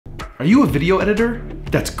Are you a video editor?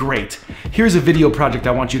 That's great. Here's a video project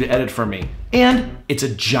I want you to edit for me. And it's a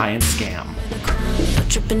giant scam.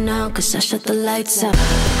 Tripping out 'cause I shut the lights out.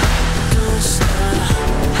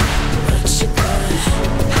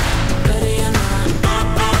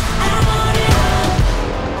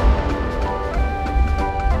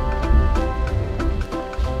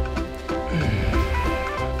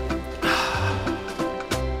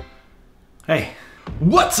 Hey,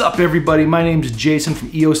 what's up everybody? My name's Jason from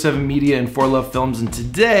EO7 Media and For Love Films, and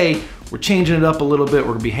today we're changing it up a little bit.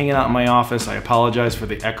 We're gonna be hanging out in my office. I apologize for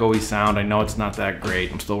the echoey sound. I know it's not that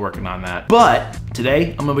great. I'm still working on that. But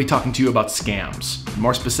today I'm gonna be talking to you about scams.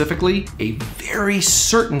 More specifically, a very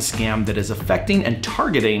certain scam that is affecting and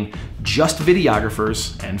targeting just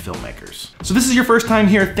videographers and filmmakers. So this is your first time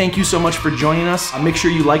here, thank you so much for joining us. Make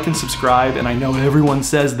sure you like and subscribe, and I know everyone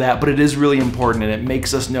says that, but it is really important and it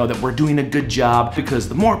makes us know that we're doing a good job, because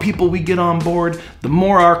the more people we get on board, the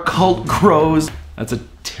more our cult grows. That's a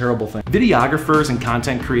terrible thing. Videographers and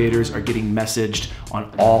content creators are getting messaged on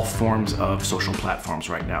all forms of social platforms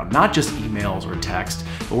right now, not just emails or text,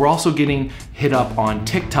 but we're also getting hit up on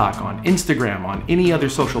TikTok, on Instagram, on any other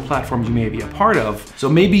social platforms you may be a part of. So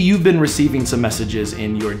maybe you've been receiving some messages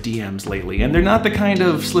in your DMs lately, and they're not the kind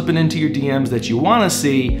of slipping into your DMs that you want to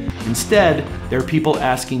see. Instead, there are people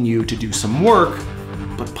asking you to do some work,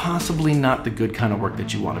 but possibly not the good kind of work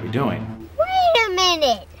that you want to be doing. Wait a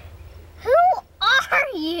minute!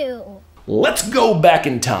 Are you? Let's go back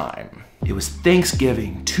in time. It was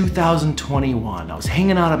Thanksgiving 2021. I was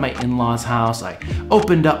hanging out at my in-laws' house. I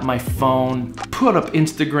opened up my phone, put up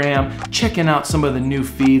Instagram, checking out some of the new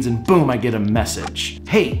feeds, and boom, I get a message.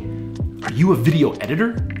 Hey, are you a video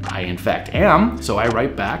editor? I in fact am, so I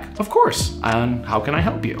write back, of course, and how can I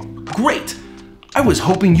help you? Great, I was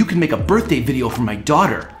hoping you could make a birthday video for my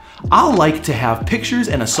daughter. I'll like to have pictures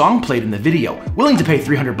and a song played in the video, willing to pay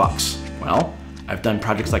 300 bucks. Well, I've done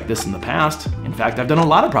projects like this in the past. In fact, I've done a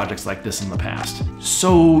lot of projects like this in the past.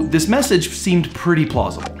 So this message seemed pretty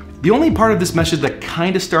plausible. The only part of this message that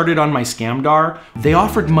kind of started on my scamdar, they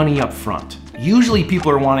offered money up front. Usually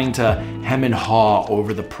people are wanting to hem and haw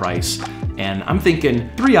over the price, and I'm thinking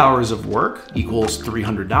 3 hours of work equals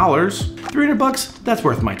 $300. 300 bucks, that's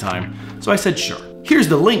worth my time. So I said, sure. Here's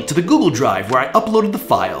the link to the Google Drive where I uploaded the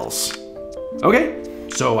files. Okay,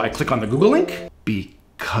 so I click on the Google link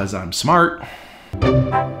because I'm smart.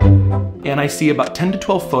 And I see about 10 to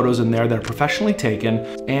 12 photos in there that are professionally taken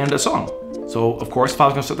and a song. So of course, if I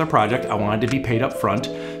was gonna start the project, I wanted to be paid up front,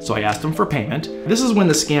 so I asked him for payment. This is when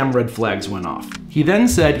the scam red flags went off. He then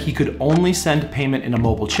said he could only send payment in a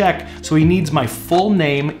mobile check, so he needs my full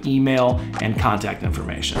name, email, and contact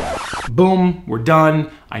information. Boom, we're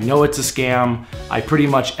done. I know it's a scam. I pretty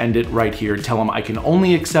much end it right here, tell him I can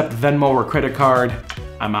only accept Venmo or credit card.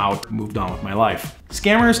 I'm out, moved on with my life.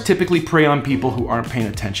 Scammers typically prey on people who aren't paying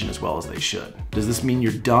attention as well as they should. Does this mean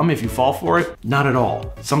you're dumb if you fall for it? Not at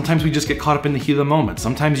all. Sometimes we just get caught up in the heat of the moment.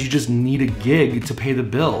 Sometimes you just need a gig to pay the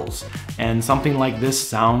bills. And something like this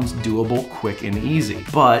sounds doable, quick, and easy.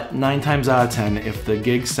 But 9 times out of 10, if the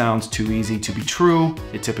gig sounds too easy to be true,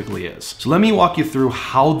 it typically is. So let me walk you through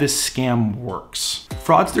how this scam works.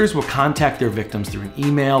 Fraudsters will contact their victims through an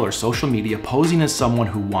email or social media posing as someone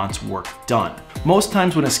who wants work done. Most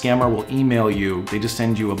times when a scammer will email you, they just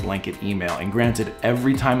send you a blanket email. And granted,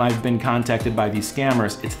 every time I've been contacted by these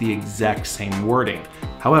scammers, it's the exact same wording.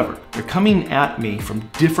 However, they're coming at me from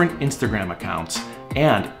different Instagram accounts,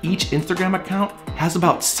 and each Instagram account has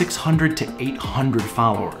about 600 to 800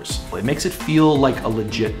 followers. It makes it feel like a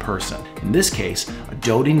legit person. In this case, a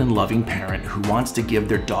doting and loving parent who wants to give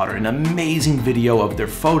their daughter an amazing video of their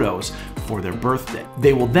photos for their birthday.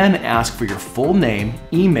 They will then ask for your full name,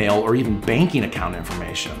 email, or even banking account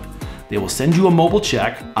information. They will send you a mobile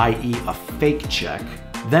check, i.e. a fake check.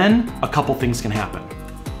 Then a couple things can happen.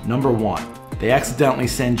 Number 1, they accidentally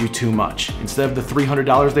send you too much. Instead of the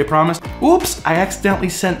 $300 they promised, oops, I accidentally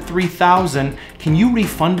sent $3,000. Can you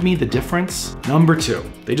refund me the difference? Number 2,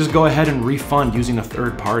 they just go ahead and refund using a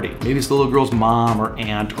third party. Maybe it's the little girl's mom or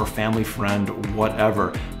aunt or family friend,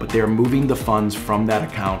 whatever, but they're moving the funds from that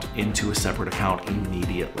account into a separate account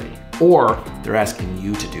immediately. Or they're asking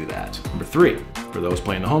you to do that. Number 3, for those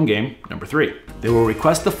playing the home game, number 3, they will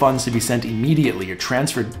request the funds to be sent immediately or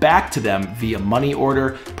transferred back to them via money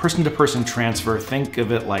order, person-to-person transfer, think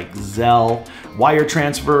of it like Zelle, wire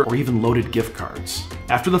transfer, or even loaded gift cards.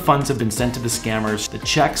 After the funds have been sent to the scammers, the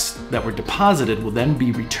checks that were deposited will then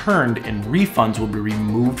be returned and refunds will be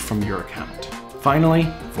removed from your account.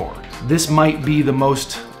 Finally, 4, this might be the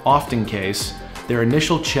most often case, their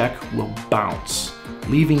initial check will bounce,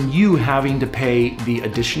 leaving you having to pay the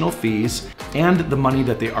additional fees and the money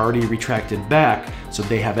that they already retracted back, so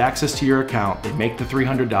they have access to your account, they make the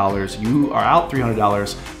 $300, you are out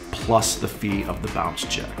 $300 plus the fee of the bounce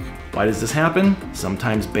check. Why does this happen?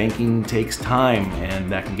 Sometimes banking takes time and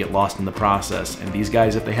that can get lost in the process. And these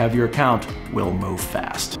guys, if they have your account, will move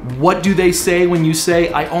fast. What do they say when you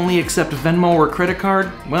say, I only accept Venmo or credit card?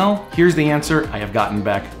 Well, here's the answer I have gotten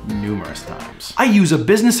back numerous times. I use a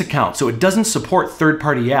business account, so it doesn't support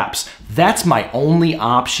third-party apps. That's my only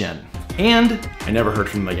option. And I never heard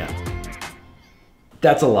from them again.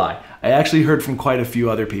 That's a lie. I actually heard from quite a few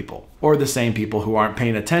other people, or the same people who aren't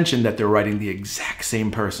paying attention that they're writing the exact same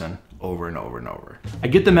person over and over and over. I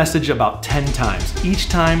get the message about 10 times, each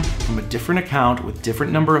time from a different account with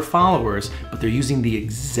different number of followers, but they're using the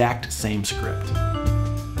exact same script.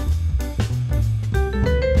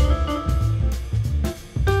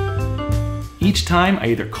 Each time I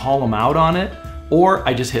either call them out on it, or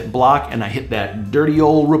I just hit block and I hit that dirty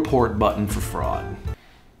old report button for fraud.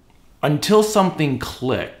 Until something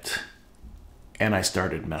clicked and I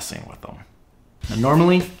started messing with them. Now,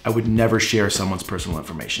 normally, I would never share someone's personal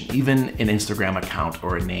information, even an Instagram account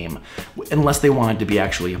or a name, unless they wanted to be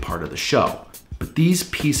actually a part of the show. But these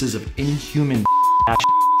pieces of inhuman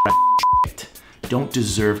don't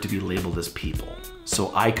deserve to be labeled as people,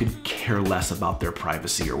 so I could care less about their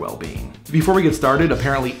privacy or well-being. Before we get started,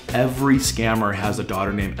 apparently every scammer has a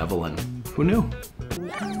daughter named Evelyn. Who knew?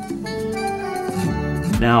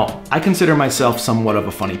 Now, I consider myself somewhat of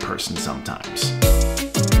a funny person sometimes.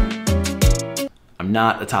 I'm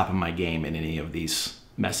not the top of my game in any of these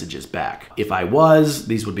messages back. If I was,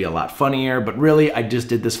 these would be a lot funnier, but really, I just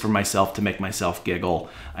did this for myself to make myself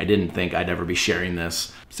giggle. I didn't think I'd ever be sharing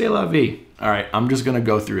this. C'est la vie. All right, I'm just gonna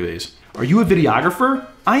go through these. Are you a videographer?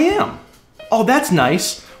 I am. Oh, that's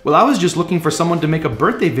nice. Well, I was just looking for someone to make a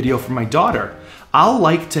birthday video for my daughter. I'll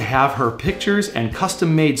like to have her pictures and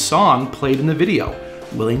custom-made song played in the video.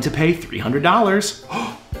 Willing to pay $300.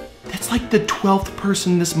 That's like the 12th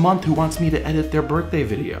person this month who wants me to edit their birthday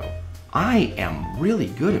video. I am really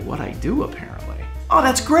good at what I do, apparently. Oh,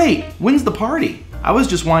 that's great. When's the party? I was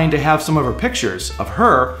just wanting to have some of her pictures of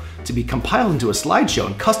her to be compiled into a slideshow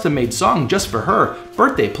and custom-made song just for her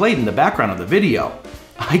birthday played in the background of the video.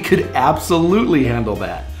 I could absolutely handle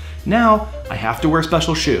that. Now, I have to wear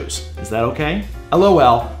special shoes. Is that okay?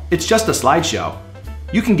 LOL, it's just a slideshow.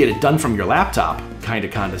 You can get it done from your laptop. Kinda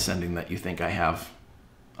condescending that you think I have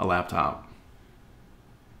a laptop.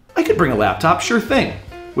 I could bring a laptop, sure thing.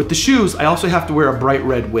 With the shoes, I also have to wear a bright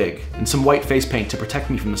red wig and some white face paint to protect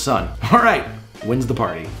me from the sun. All right, when's the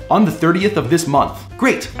party? On the 30th of this month.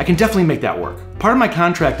 Great, I can definitely make that work. Part of my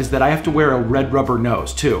contract is that I have to wear a red rubber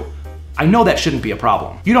nose too. I know that shouldn't be a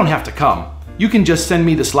problem. You don't have to come. You can just send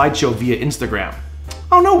me the slideshow via Instagram.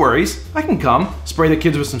 Oh, no worries, I can come. Spray the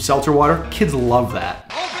kids with some seltzer water. Kids love that.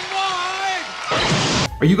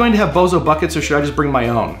 Are you going to have bozo buckets or should I just bring my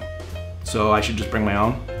own? So I should just bring my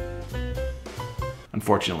own?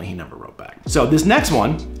 Unfortunately, he never wrote back. So this next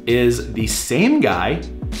one is the same guy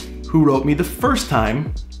who wrote me the first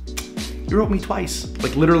time. He wrote me twice,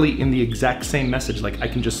 like literally in the exact same message. Like I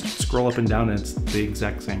can just scroll up and down and it's the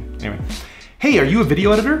exact same. Anyway, hey, are you a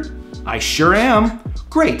video editor? I sure am.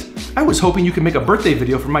 Great, I was hoping you could make a birthday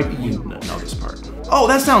video for my, you know this part. Oh,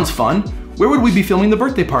 that sounds fun. Where would we be filming the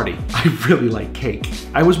birthday party? I really like cake.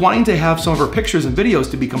 I was wanting to have some of her pictures and videos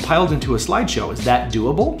to be compiled into a slideshow. Is that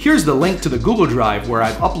doable? Here's the link to the Google Drive where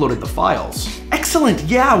I've uploaded the files. Excellent,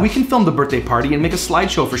 yeah, we can film the birthday party and make a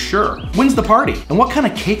slideshow for sure. When's the party? And what kind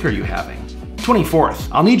of cake are you having? 24th.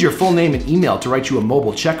 I'll need your full name and email to write you a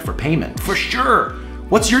mobile check for payment. For sure.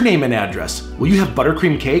 What's your name and address? Will you have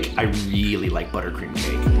buttercream cake? I really like buttercream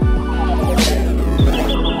cake.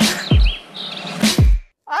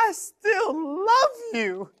 I still love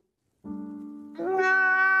you.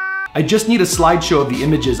 I just need a slideshow of the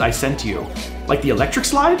images I sent you. Like the electric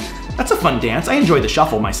slide? That's a fun dance. I enjoy the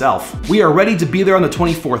shuffle myself. We are ready to be there on the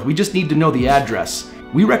 24th. We just need to know the address.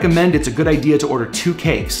 We recommend it's a good idea to order 2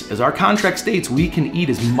 cakes. As our contract states, we can eat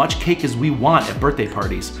as much cake as we want at birthday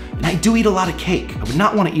parties. And I do eat a lot of cake. I would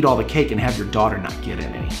not want to eat all the cake and have your daughter not get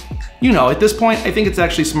any. You know, at this point, I think it's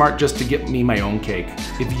actually smart just to get me my own cake.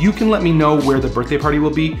 If you can let me know where the birthday party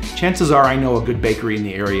will be, chances are I know a good bakery in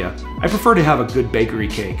the area. I prefer to have a good bakery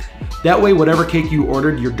cake. That way, whatever cake you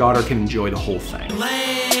ordered, your daughter can enjoy the whole thing.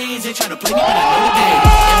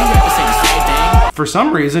 For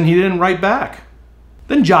some reason, he didn't write back.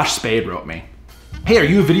 Then Josh Spade wrote me. Hey, are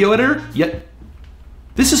you a video editor? Yet.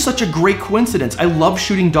 This is such a great coincidence. I love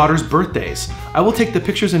shooting daughters' birthdays. I will take the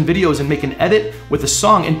pictures and videos and make an edit with a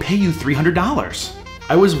song and pay you $300.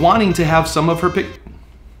 I was wanting to have some of her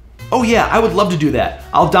Oh yeah, I would love to do that.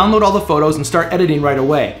 I'll download all the photos and start editing right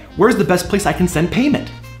away. Where's the best place I can send payment?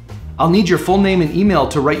 I'll need your full name and email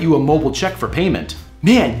to write you a mobile check for payment.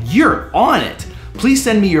 Man, you're on it. Please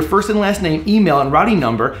send me your first and last name, email, and routing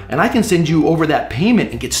number, and I can send you over that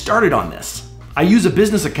payment and get started on this. I use a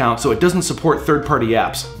business account, so it doesn't support third-party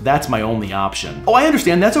apps. That's my only option. Oh, I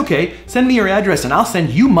understand, that's okay. Send me your address and I'll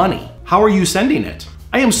send you money. How are you sending it?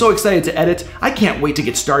 I am so excited to edit. I can't wait to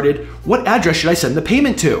get started. What address should I send the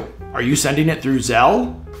payment to? Are you sending it through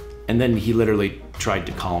Zelle? And then he literally tried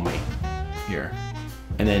to call me. Here.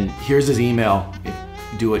 And then here's his email.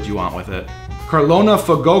 Do what you want with it.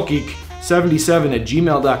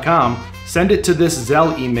 karlonafagokic77@gmail.com. Send it to this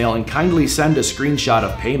Zelle email and kindly send a screenshot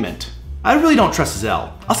of payment. I really don't trust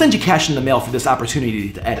Zelle. I'll send you cash in the mail for this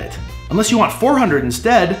opportunity to edit. Unless you want $400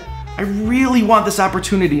 instead. I really want this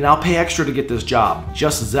opportunity and I'll pay extra to get this job.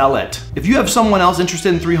 Just Zelle it. If you have someone else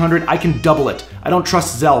interested in $300, I can double it. I don't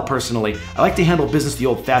trust Zelle personally. I like to handle business the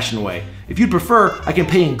old-fashioned way. If you'd prefer, I can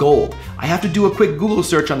pay in gold. I have to do a quick Google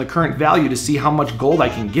search on the current value to see how much gold I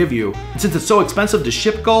can give you. And since it's so expensive to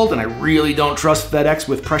ship gold and I really don't trust FedEx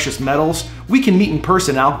with precious metals, we can meet in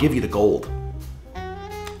person and I'll give you the gold.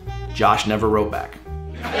 Josh never wrote back.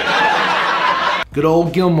 Good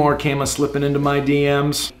old Gilmore came a-slipping into my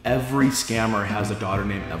DMs. Every scammer has a daughter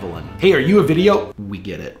named Evelyn. Hey, are you a video? We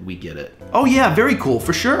get it, we get it. Oh yeah, very cool,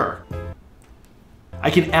 for sure.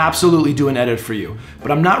 I can absolutely do an edit for you,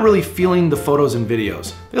 but I'm not really feeling the photos and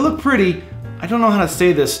videos. They look pretty, I don't know how to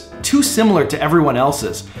say this, too similar to everyone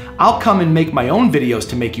else's. I'll come and make my own videos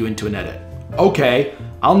to make you into an edit. Okay,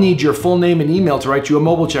 I'll need your full name and email to write you a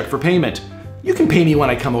mobile check for payment. You can pay me when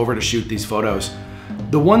I come over to shoot these photos.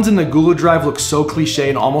 The ones in the Google Drive look so cliche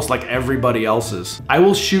and almost like everybody else's. I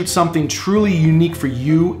will shoot something truly unique for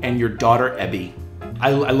you and your daughter, Ebby. I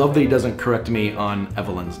love that he doesn't correct me on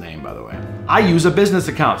Evelyn's name, by the way. I use a business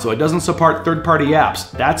account, so it doesn't support third-party apps.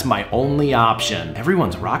 That's my only option.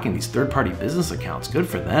 Everyone's rocking these third-party business accounts. Good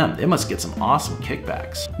for them. They must get some awesome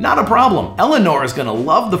kickbacks. Not a problem. Eleanor is gonna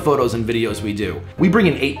love the photos and videos we do. We bring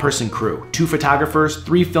an 8-person crew, 2 photographers,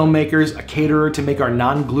 3 filmmakers, a caterer to make our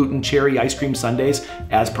non-gluten cherry ice cream sundaes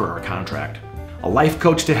as per our contract. A life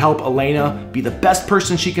coach to help Elena be the best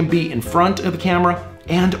person she can be in front of the camera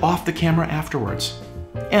and off the camera afterwards.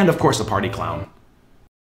 And of course, a party clown.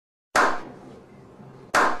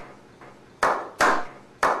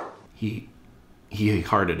 He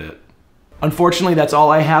hearted it. Unfortunately, that's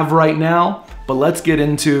all I have right now, but let's get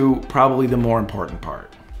into probably the more important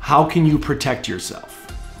part. How can you protect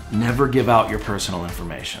yourself? Never give out your personal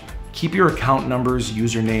information. Keep your account numbers,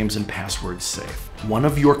 usernames, and passwords safe. One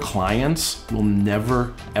of your clients will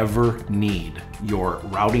never, ever need your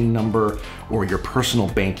routing number or your personal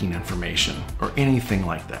banking information or anything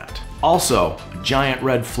like that. Also, a giant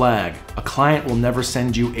red flag, a client will never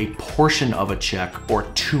send you a portion of a check or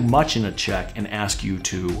too much in a check and ask you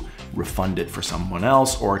to refund it for someone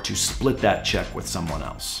else or to split that check with someone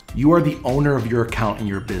else. You are the owner of your account and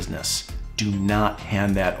your business. Do not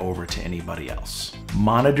hand that over to anybody else.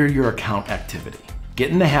 Monitor your account activity. Get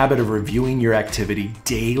in the habit of reviewing your activity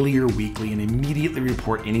daily or weekly and immediately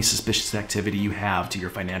report any suspicious activity you have to your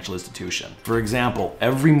financial institution. For example,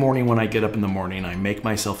 every morning when I get up in the morning, I make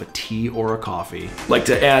myself a tea or a coffee. Like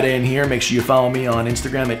to add in here, make sure you follow me on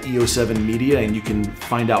Instagram at EO7Media and you can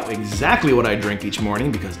find out exactly what I drink each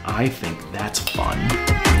morning because I think that's fun.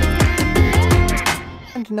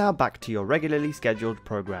 And now back to your regularly scheduled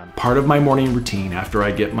program. Part of my morning routine after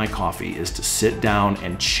I get my coffee is to sit down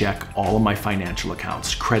and check all of my financial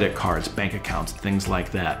accounts, credit cards, bank accounts, things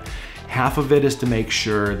like that. Half of it is to make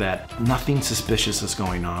sure that nothing suspicious is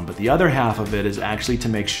going on, but the other half of it is actually to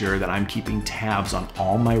make sure that I'm keeping tabs on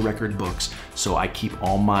all my record books so I keep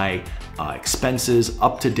all my expenses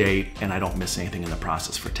up to date and I don't miss anything in the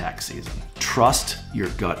process for tax season. Trust your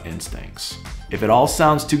gut instincts. If it all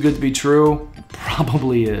sounds too good to be true, it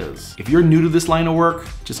probably is. If you're new to this line of work,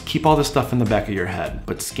 just keep all this stuff in the back of your head.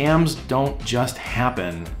 But scams don't just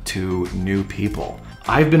happen to new people.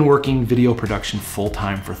 I've been working video production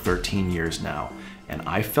full-time for 13 years now, and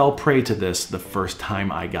I fell prey to this the first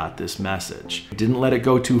time I got this message. I didn't let it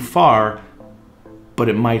go too far, but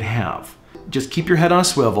it might have. Just keep your head on a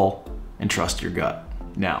swivel and trust your gut.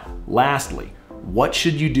 Now, lastly, what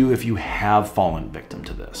should you do if you have fallen victim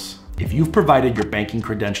to this? If you've provided your banking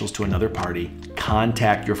credentials to another party,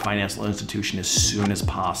 contact your financial institution as soon as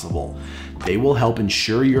possible. They will help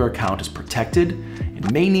ensure your account is protected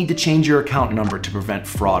and may need to change your account number to prevent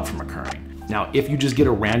fraud from occurring. Now, if you just get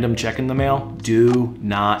a random check in the mail, do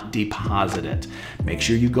not deposit it. Make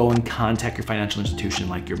sure you go and contact your financial institution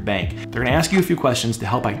like your bank. They're gonna ask you a few questions to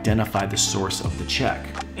help identify the source of the check.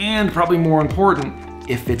 And probably more important,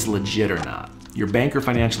 if it's legit or not. Your bank or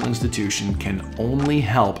financial institution can only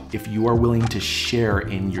help if you are willing to share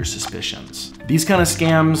in your suspicions. These kind of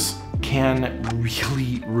scams can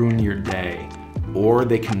really ruin your day, or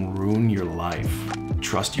they can ruin your life.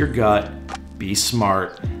 Trust your gut, be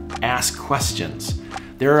smart, ask questions.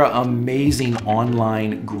 There are amazing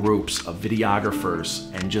online groups of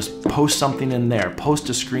videographers, and just post something in there, post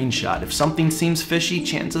a screenshot. If something seems fishy,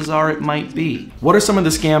 chances are it might be. What are some of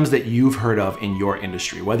the scams that you've heard of in your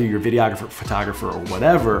industry? Whether you're a videographer, photographer, or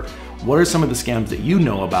whatever, what are some of the scams that you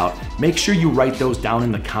know about? Make sure you write those down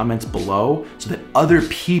in the comments below so that other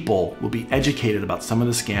people will be educated about some of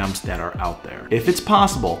the scams that are out there. If it's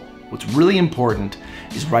possible, what's really important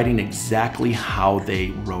is writing exactly how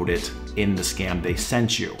they wrote it in the scam they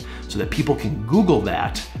sent you, so that people can Google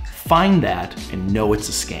that, find that, and know it's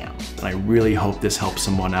a scam. And I really hope this helps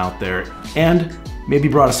someone out there and maybe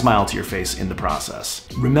brought a smile to your face in the process.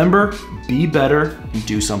 Remember, be better and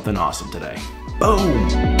do something awesome today.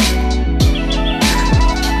 Boom!